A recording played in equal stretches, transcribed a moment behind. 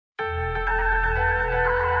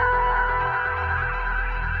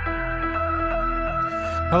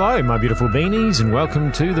Hello, my beautiful beanies, and welcome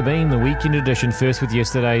to The Bean, the weekend edition, first with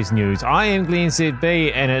yesterday's news. I am Glenn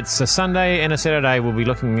ZB, and it's a Sunday and a Saturday we'll be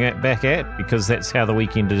looking back at, because that's how the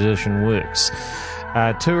weekend edition works.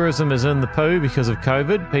 Tourism is in the poo because of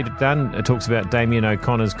COVID. Peter Dunn talks about Damien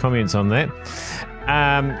O'Connor's comments on that.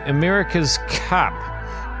 America's Cup.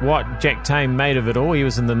 What Jack Tame made of it all. He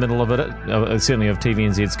was in the middle of it, certainly of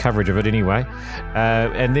TVNZ's coverage of it anyway.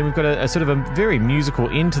 And then we've got a sort of a very musical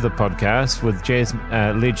end to the podcast with jazz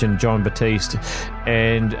legend John Batiste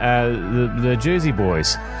and the Jersey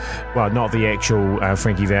Boys. Well, not the actual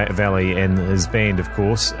Frankie Valli and his band, of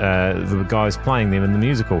course, the guys playing them in the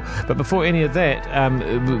musical. But before any of that,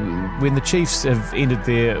 when the Chiefs have ended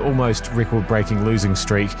their almost record-breaking losing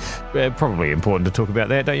streak, probably important to talk about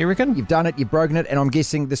that, don't you reckon? You've done it, you've broken it, and I'm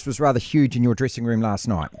guessing this was rather huge in your dressing room last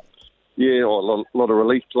night. Yeah, a lot of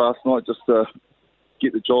relief last night just to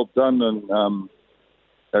get the job done, and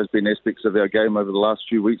there's been aspects of our game over the last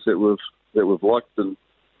few weeks that we've liked, and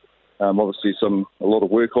obviously a lot of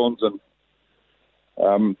work ons, and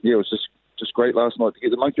it was just great last night to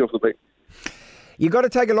get the monkey off the back. You've got to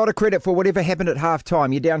take a lot of credit for whatever happened at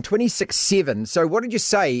half-time. You're down 26-7. So what did you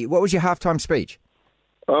say? What was your half-time speech?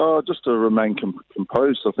 Just to remain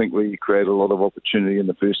composed. I think we created a lot of opportunity in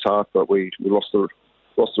the first half, but we lost a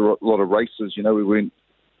lot of races. You know, we went,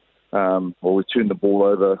 we turned the ball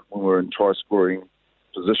over when we were in try-scoring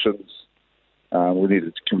positions. We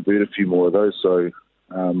needed to convert a few more of those. So,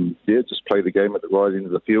 just play the game at the right end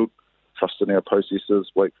of the field, trust in our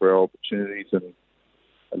processes, wait for our opportunities, and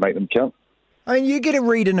make them count. I mean, you get a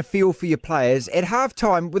read and a feel for your players. At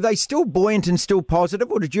half-time, were they still buoyant and still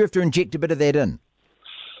positive, or did you have to inject a bit of that in?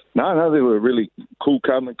 No, they were really cool,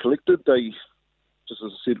 calm and collected. They, just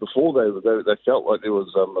as I said before, they felt like there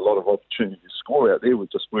was a lot of opportunity to score out there. We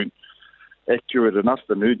just weren't accurate enough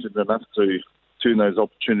and urgent enough to turn those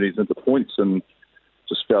opportunities into points, and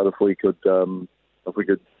just felt if we could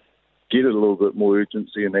get a little bit more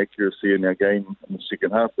urgency and accuracy in our game in the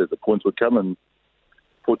second half, that the points would come, and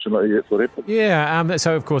fortunately that's what happened. Yeah,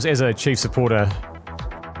 so of course as a Chief supporter,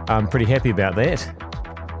 I'm pretty happy about that,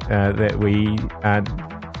 that we aren't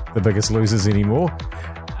the biggest losers anymore.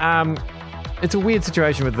 It's a weird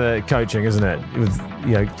situation with the coaching, isn't it? With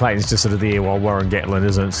Clayton's just sort of there while Warren Gatland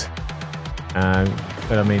isn't.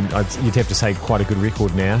 But I mean, you'd have to say quite a good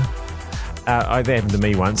record now. That happened to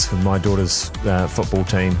me once with my daughter's football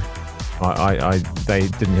team. They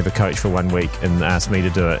didn't have a coach for 1 week and asked me to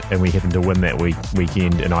do it, and we happened to win that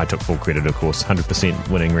weekend, and I took full credit, of course. 100%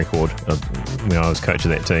 winning record when I was coach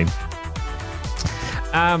of that team.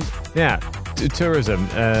 Tourism.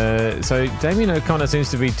 So Damien O'Connor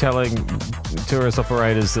seems to be telling tourist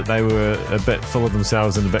operators that they were a bit full of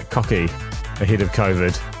themselves and a bit cocky ahead of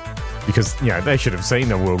COVID, because they should have seen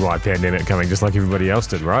the worldwide pandemic coming just like everybody else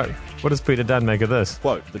did, right? What does Peter Dunn make of this?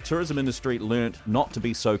 Quote, the tourism industry learnt not to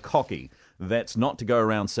be so cocky. That's not to go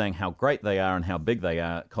around saying how great they are and how big they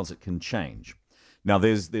are, because it can change. Now,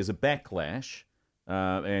 there's a backlash.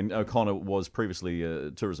 And O'Connor was previously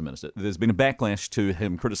a tourism minister. There's been a backlash to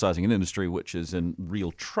him criticising an industry which is in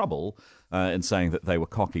real trouble and saying that they were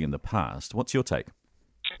cocky in the past. What's your take?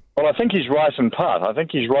 Well, I think he's right in part. I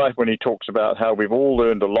think he's right when he talks about how we've all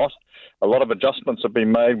learned a lot. A lot of adjustments have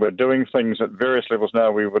been made. We're doing things at various levels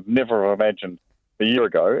now we would never have imagined a year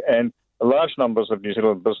ago. And large numbers of New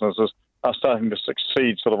Zealand businesses are starting to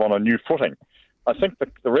succeed sort of on a new footing. I think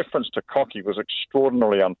the reference to cocky was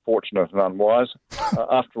extraordinarily unfortunate and unwise.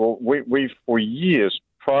 After all, we've for years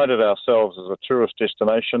prided ourselves as a tourist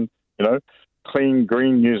destination, clean,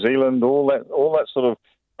 green New Zealand, all that sort of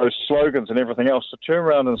those slogans and everything else. To turn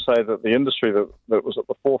around and say that the industry that was at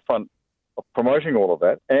the forefront of promoting all of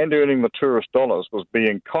that and earning the tourist dollars was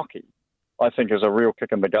being cocky, I think is a real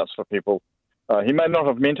kick in the guts for people. He may not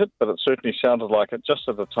have meant it, but it certainly sounded like it just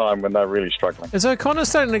at a time when they're really struggling. Is O'Connor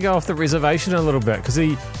starting to go off the reservation a little bit? Because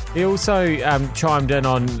he also chimed in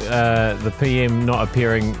on the PM not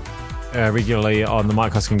appearing regularly on the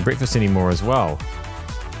Mike Hosking breakfast anymore as well,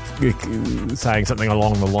 saying something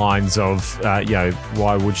along the lines of,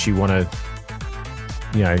 why would she want to,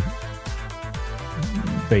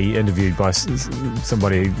 be interviewed by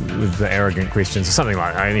somebody with the arrogant questions or something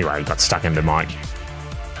like that. Anyway, got stuck into Mike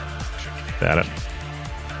about it.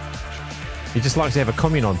 He just likes to have a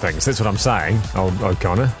comment on things. That's what I'm saying, old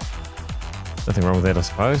O'Connor. Nothing wrong with that, I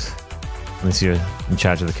suppose, unless you're in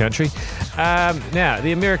charge of the country. Now,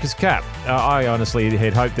 the America's Cup. I honestly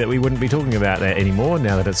had hoped that we wouldn't be talking about that anymore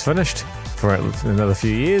now that it's finished for another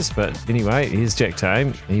few years. But anyway, here's Jack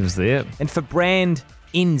Tame. He was there. And for brand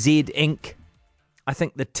NZ Inc., I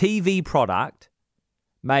think the TV product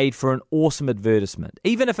made for an awesome advertisement.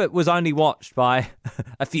 Even if it was only watched by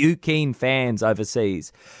a few keen fans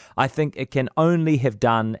overseas, I think it can only have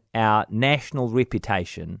done our national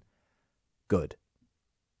reputation good.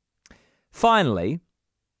 Finally,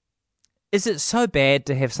 is it so bad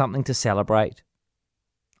to have something to celebrate?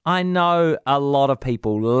 I know a lot of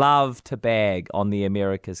people love to bag on the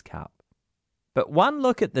America's Cup, but one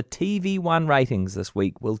look at the TV1 ratings this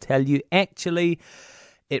week will tell you actually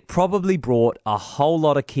it probably brought a whole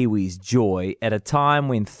lot of Kiwis joy at a time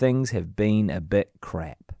when things have been a bit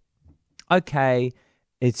crap. Okay,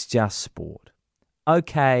 it's just sport.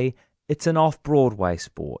 Okay, it's an off-Broadway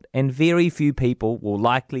sport, and very few people will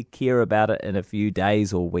likely care about it in a few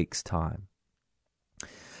days or weeks' time.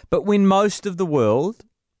 But when most of the world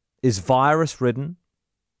is virus-ridden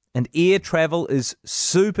and air travel is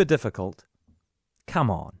super difficult, come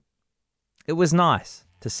on. It was nice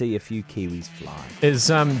to see a few Kiwis fly. Is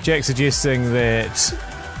Jack suggesting that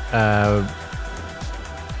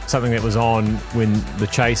something that was on when the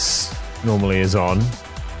chase normally is on,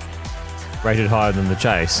 rated higher than the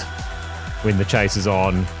chase, when the chase is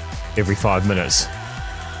on every 5 minutes?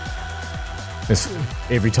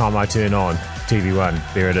 Every time I turn on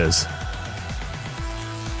TV1, there it is.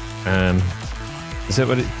 Is that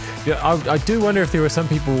what it... Yeah, I do wonder if there were some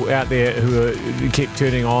people out there who kept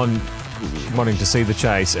turning on wanting to see the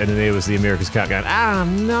chase, and then there was the America's Cup going,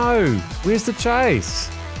 no, where's the chase?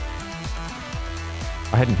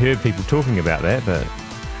 I hadn't heard people talking about that, but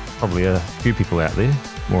probably a few people out there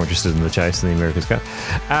more interested in the chase than the America's Cup.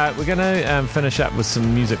 We're going to finish up with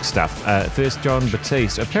some music stuff. First, Jon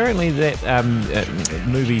Batiste. Apparently that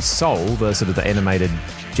movie Soul, the sort of the animated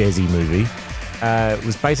jazzy movie,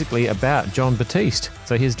 was basically about Jon Batiste.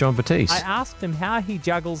 So here's Jon Batiste. I asked him how he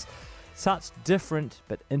juggles such different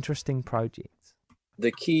but interesting projects.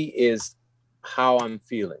 The key is how I'm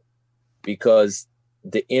feeling, because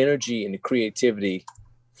the energy and the creativity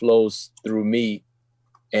flows through me,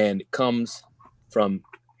 and it comes from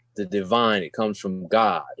the divine. It comes from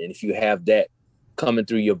God. And if you have that coming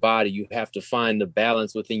through your body, you have to find the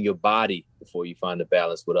balance within your body before you find the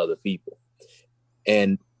balance with other people.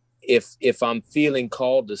 And if I'm feeling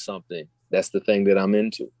called to something, that's the thing that I'm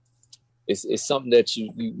into. It's something that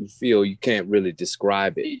you feel, you can't really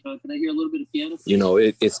describe it. Hey, can I hear a little bit of piano? You know,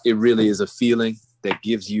 it really is a feeling that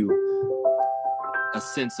gives you a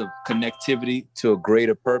sense of connectivity to a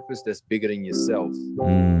greater purpose that's bigger than yourself.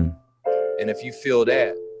 And if you feel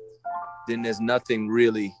that, then there's nothing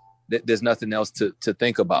else to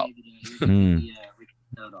think about.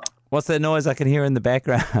 What's that noise I can hear in the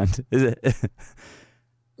background? Is it?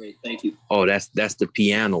 Great, thank you. Oh, that's the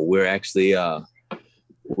piano. We're actually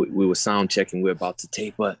we were sound checking. We're about to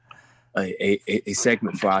tape a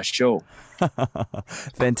segment for our show.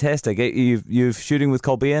 Fantastic. You're shooting with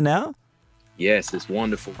Colbert now? Yes, it's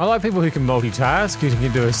wonderful. I like people who can multitask, who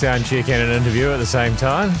can do a sound check and an interview at the same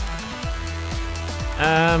time.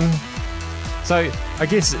 So I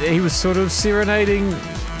guess he was sort of serenading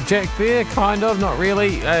Jack there, kind of, not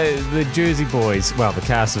really. The Jersey Boys, well, the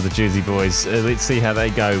cast of the Jersey Boys. Let's see how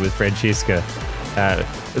they go with Francesca. A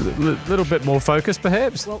little bit more focused,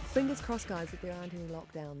 perhaps. Well, fingers crossed, guys, that there aren't any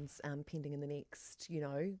lockdowns pending in the next,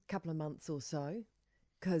 couple of months or so,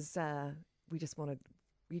 because you just want to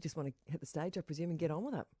hit the stage, I presume, and get on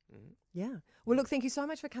with it. Yeah. Well, look, thank you so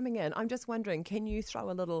much for coming in. I'm just wondering, can you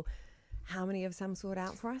throw a little harmony of some sort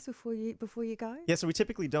out for us before you go? Yeah, so we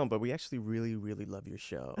typically don't, but we actually really, really love your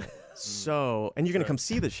show. And you're going to come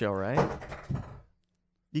see the show, right?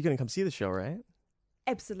 You're going to come see the show, right?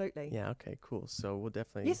 Absolutely. Yeah, okay, cool. So we'll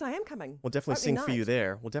definitely... Yes, I am coming. We'll definitely Opening sing for night. you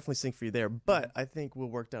there. We'll definitely sing for you there. But I think we'll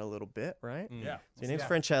work that a little bit, right? Yeah. So your name's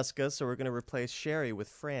Francesca, so we're going to replace Sherry with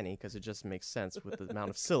Franny because it just makes sense with the amount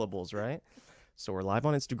of syllables, right? So we're live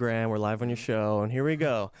on Instagram, we're live on your show, and here we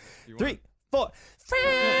go. 3, 4.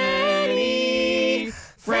 Franny,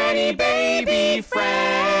 Franny baby,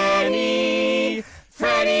 Franny,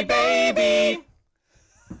 Franny baby.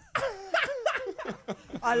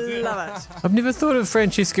 I love it. I've never thought of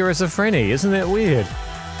Francesca as a Franny. Isn't that weird?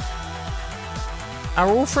 Are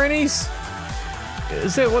all Frannies?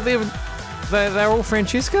 Is that what they're all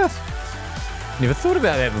Francesca? Never thought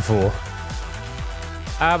about that before.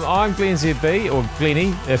 I'm Glenn ZB, or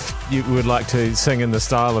Glenny, if you would like to sing in the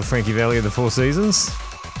style of Frankie Valli of the Four Seasons.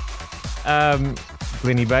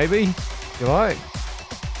 Glenny baby, if you like.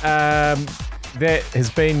 That has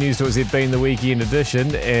been News Talk ZB, the weekend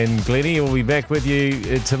edition, and Glenny will be back with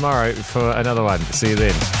you tomorrow for another one. See you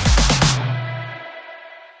then.